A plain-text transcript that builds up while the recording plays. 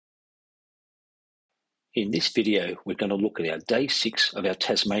In this video, we're going to look at our day 6 of our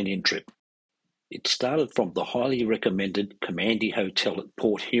Tasmanian trip. It started from the highly recommended Kermandie Hotel at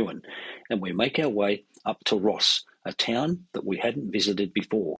Port Huon, and we make our way up to Ross, a town that we hadn't visited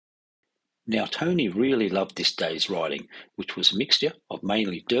before. Now, Tony really loved this day's riding, which was a mixture of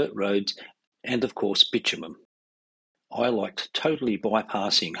mainly dirt roads and, of course, bitumen. I liked totally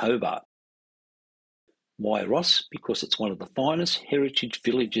bypassing Hobart. Why Ross? Because it's one of the finest heritage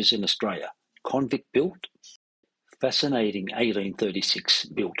villages in Australia. Convict built, fascinating 1836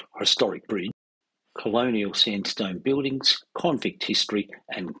 built historic bridge, colonial sandstone buildings, convict history,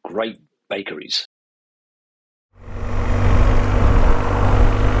 and great bakeries.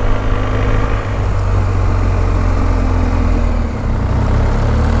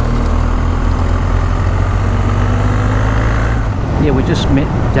 Yeah, we just met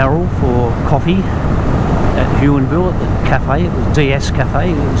Darrel for coffee at Huonville at the cafe. It was DS Café.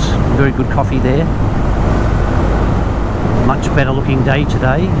 It was very good coffee there. Much better looking day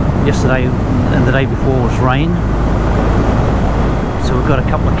today. Yesterday and the day before was rain. So we've got a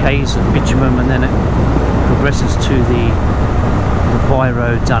couple of Ks of bitumen, and then it progresses to the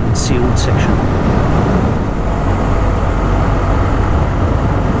Byroads unsealed section.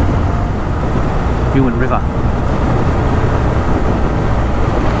 Huon River.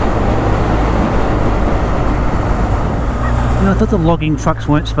 I thought the logging trucks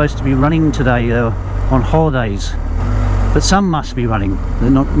weren't supposed to be running today. They were on holidays, but some must be running.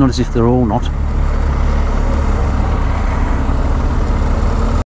 They're not as if they're all not.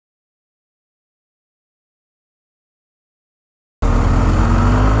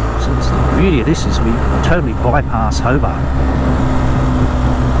 So the beauty of this is we totally bypass Hobart.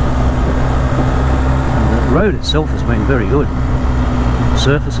 And the road itself has been very good. The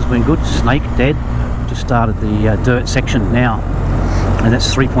surface has been good. Snake dead. Just started the dirt section now, and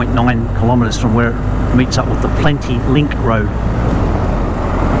that's 3.9 kilometres from where it meets up with the Plenty Link Road.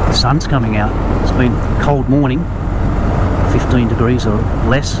 The sun's coming out. It's been a cold morning, 15 degrees or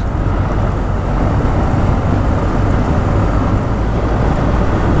less.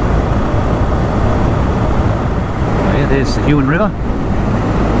 Yeah, there's the Huon River.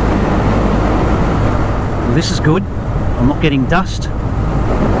 Well, this is good. I'm not getting dust.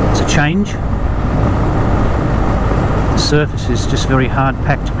 It's a change. Surface is just very hard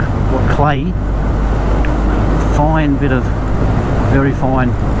packed clay, fine bit of very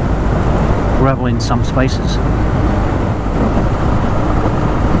fine gravel in some spaces.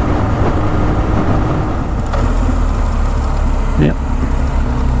 Yep.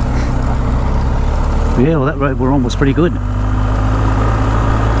 Yeah, well, that road we're on was pretty good. You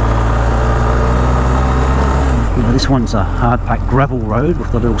know, this one's a hard packed gravel road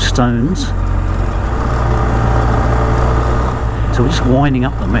with the little stones. So we're just winding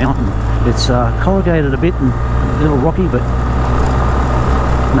up the mountain. It's corrugated a bit and a little rocky, but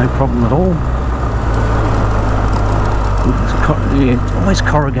no problem at all. It's always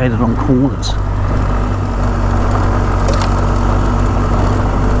corrugated on corners.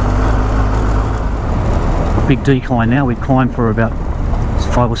 Big decline now. We'd climb for about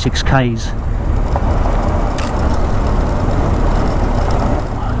 5 or 6 Ks.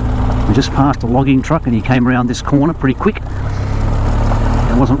 We just passed a logging truck and he came around this corner pretty quick.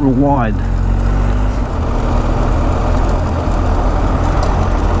 It wasn't real wide.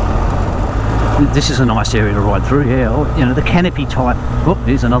 This is a nice area to ride through, yeah. Oh, you know, the canopy type. Oh,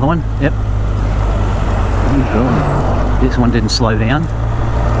 here's another one. Yep. This one didn't slow down.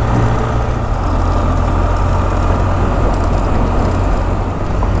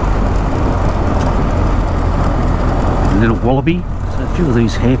 A little wallaby. So a few of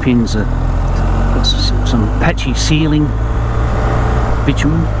these hairpins are got some patchy ceiling.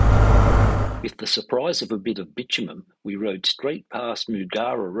 Bitumen. With the surprise of a bit of bitumen, we rode straight past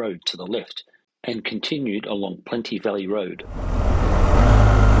Mugara Road to the left and continued along Plenty Valley Road.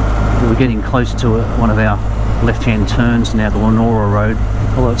 We're getting close to one of our left-hand turns now, the Lenora Road,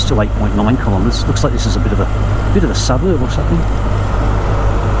 although it's still 8.9 kilometres. Looks like this is a bit of a suburb or something.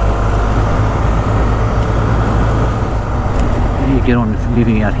 You get on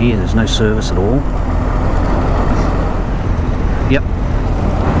living out here. There's no service at all. Yep.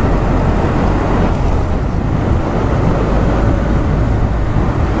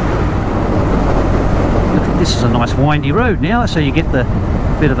 This is a nice windy road now, so you get the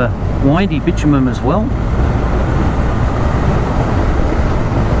bit of a windy bitumen as well.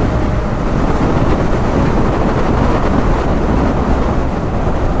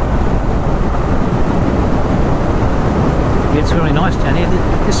 Yeah, it's really nice down here.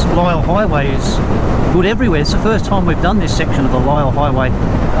 This Lyell Highway is good everywhere. It's the first time we've done this section of the Lyell Highway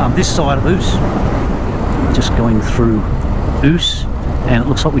this side of Ouse. just going through Ouse, and it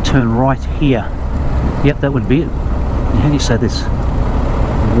looks like we turn right here. Yep, that would be it. How do you say this?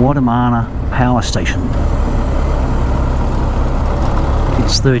 Wadamana Power Station.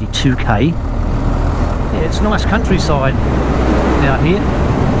 It's 32k. Yeah, it's nice countryside out here.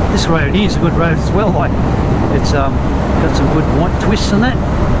 This road is a good road as well. Like, it's got some good white twists in that.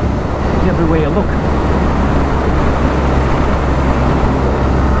 Everywhere you look.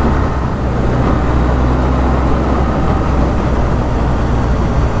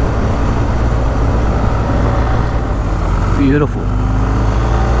 Beautiful.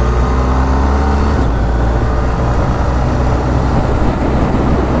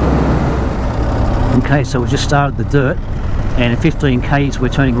 Okay, so we've just started the dirt, and in 15 k's we're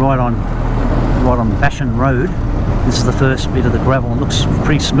turning right on Bashan Road. This is the first bit of the gravel. It looks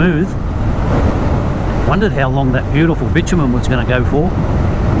pretty smooth. Wondered how long that beautiful bitumen was going to go for.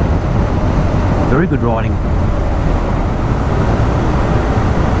 Very good riding.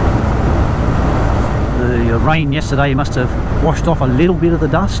 The rain yesterday must have washed off a little bit of the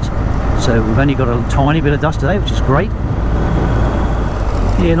dust, so we've only got a tiny bit of dust today, which is great.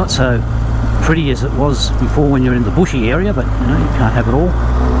 Yeah, not so pretty as it was before when you're in the bushy area, but you know, you can't have it all.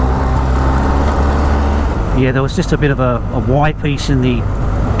 Yeah, there was just a bit of a Y piece in the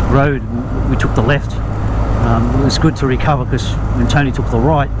road. We took the left. It was good to recover, because when Tony took the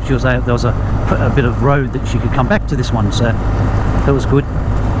right, there was a bit of road that she could come back to this one, so that was good.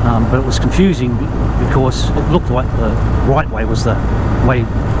 But it was confusing because it looked like the right way was the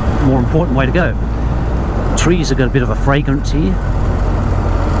more important way to go. Trees have got a bit of a fragrance here.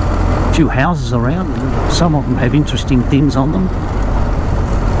 A few houses around. Some of them have interesting things on them,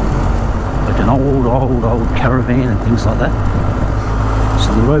 like an old caravan and things like that.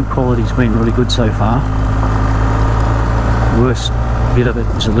 So the road quality's been really good so far. Worst bit of it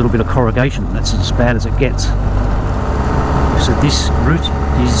is a little bit of corrugation. That's as bad as it gets. So this route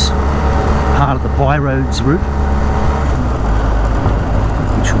is part of the Byroads route,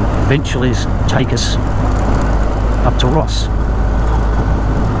 which will eventually take us up to Ross.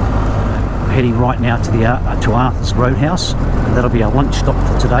 We're heading right now to Arthur's Roadhouse, and that'll be our lunch stop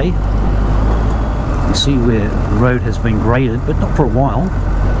for today. You see where the road has been graded, but not for a while.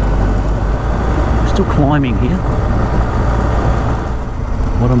 We're still climbing here.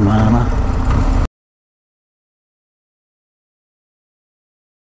 What a mana.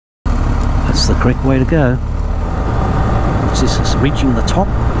 That's the correct way to go. This is reaching the top.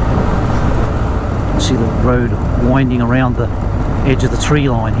 You see the road winding around the edge of the tree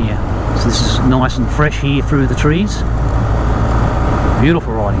line here. So this is nice and fresh here through the trees.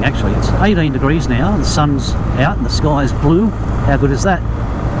 Beautiful riding actually. It's 18 degrees now, and the sun's out and the sky is blue. How good is that?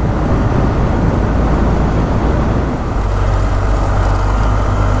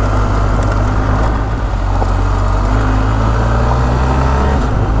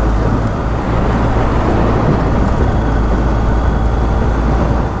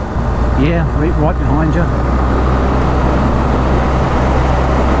 Yeah, right behind you.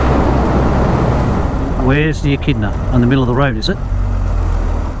 Where's the echidna? In the middle of the road, is it?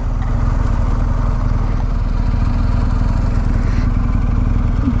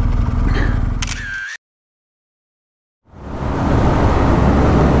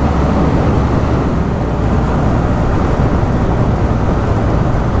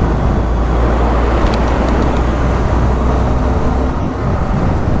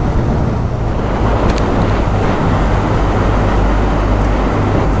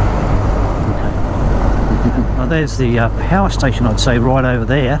 There's the power station, I'd say, right over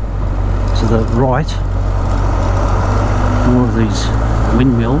there to the right. More of these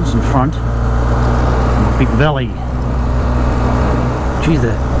windmills in front. Big valley. Gee,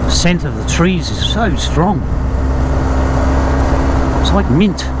 the scent of the trees is so strong. It's like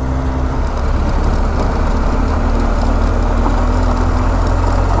mint.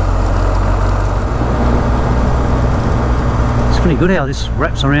 It's pretty good how this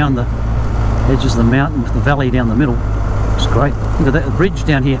wraps around the edges of the mountain with the valley down the middle. It's great. Look at that, the bridge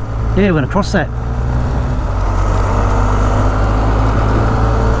down here. Yeah, we're going to cross that.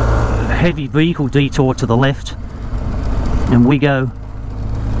 A heavy vehicle detour to the left, and we go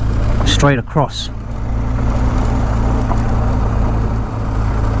straight across.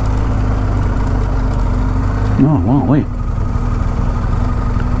 Oh, wow, wait.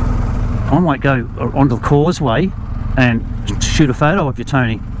 I might go onto the causeway and shoot a photo of you,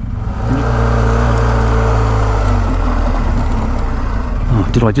 Tony. Oh,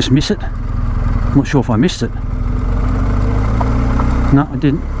 did I just miss it? I'm not sure if I missed it. No, I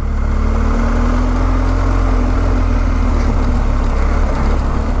didn't.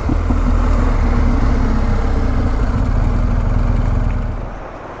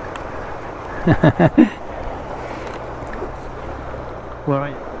 Where are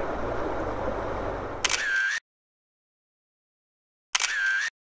you?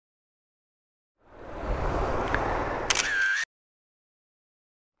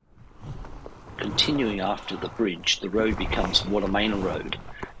 Continuing after the bridge, the road becomes Watermaina Road.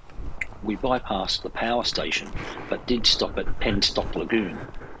 We bypassed the power station, but did stop at Penstock Lagoon.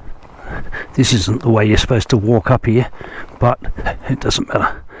 This isn't the way you're supposed to walk up here, but it doesn't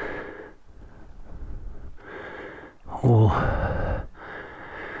matter. Oh.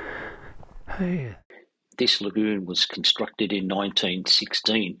 Hey. This lagoon was constructed in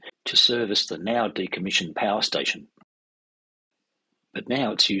 1916 to service the now decommissioned power station. But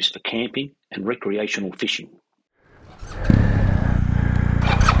now it's used for camping and recreational fishing.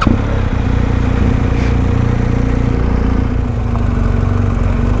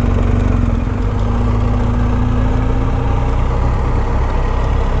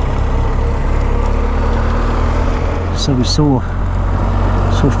 So we saw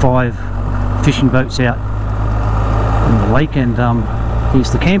 5 fishing boats out in the lake, and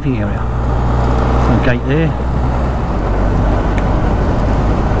here's the camping area. A gate there.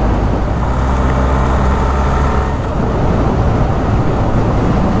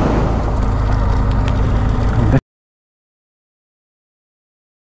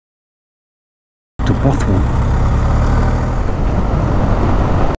 To Bothwell.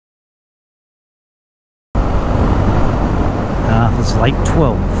 Arthur's Lake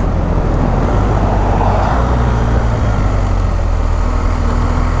 12.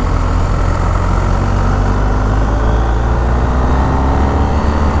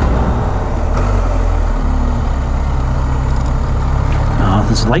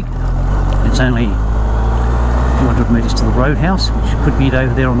 Arthur's Lake. It's only 200 metres to the Roadhouse, which could be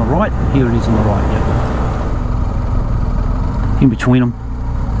over there on the right. Here it is on the right, yep. In between them.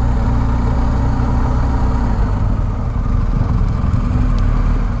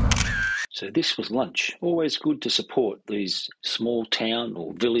 So this was lunch. Always good to support these small town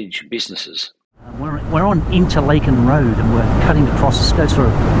or village businesses. We're on Interlaken Rd, and we're cutting across. It goes for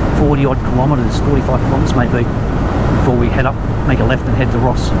 40 odd kilometres, 45 kilometres maybe, before we head up, make a left and head to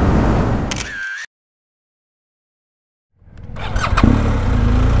Ross.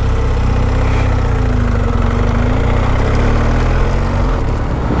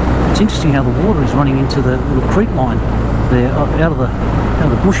 It's interesting how the water is running into the little creek line there, out of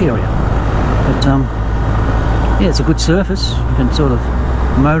the bush area. But yeah, it's a good surface. You can sort of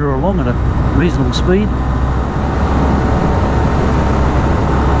motor along at a reasonable speed.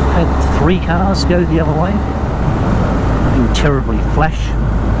 Had 3 cars go the other way. Nothing terribly flash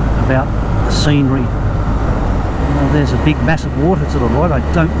about the scenery. There's a big mass of water to the right. I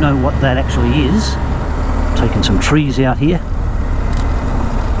don't know what that actually is. Taking some trees out here.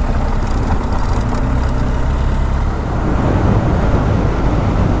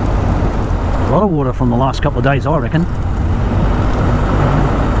 A lot of water from the last couple of days, I reckon.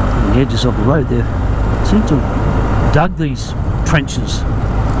 On the edges of the road there. Seem to have dug these trenches.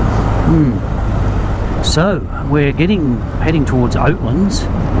 So we're heading towards Oatlands,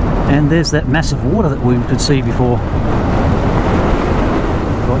 and there's that massive water that we could see before.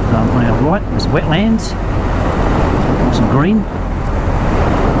 Got on our right, there's wetlands, some green.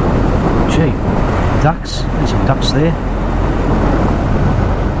 Gee, ducks. There's some ducks there.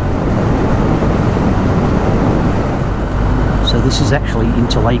 So this is actually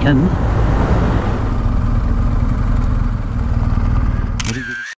Interlaken.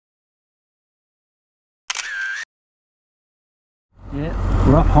 Yeah,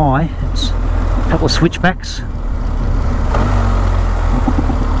 we're up high. It's a couple of switchbacks.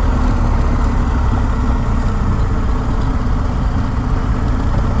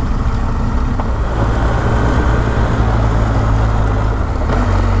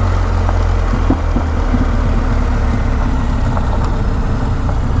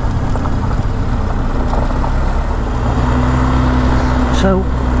 So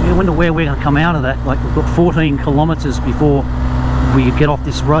I wonder where we're going to come out of that. Like, we've got 14 kilometres before we get off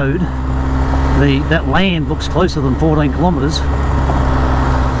this road. That land looks closer than 14 kilometres.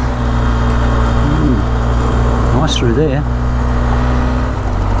 Nice through there.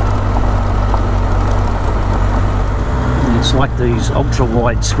 And it's like these ultra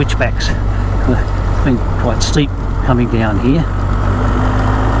wide switchbacks. It's been quite steep coming down here.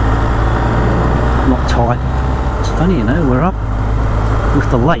 Not tight. It's funny, you know, we're up with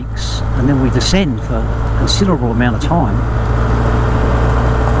the lakes and then we descend for a considerable amount of time.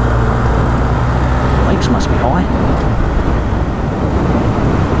 The lakes must be high.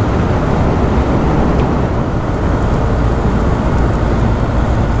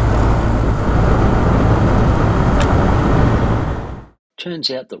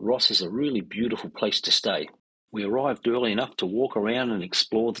 turns out that Ross is a really beautiful place to stay. We arrived early enough to walk around and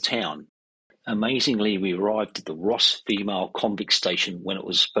explore the town. Amazingly, we arrived at the Ross female convict station when it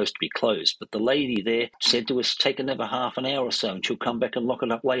was supposed to be closed, but the lady there said to us, take another half an hour or so and she'll come back and lock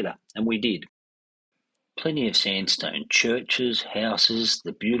it up later, and we did. Plenty of sandstone churches, houses,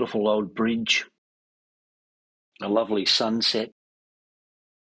 the beautiful old bridge, a lovely sunset,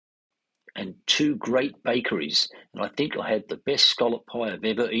 and 2 great bakeries, and I think I had the best Scollop Pie I've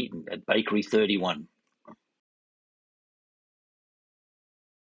ever eaten at Bakery 31.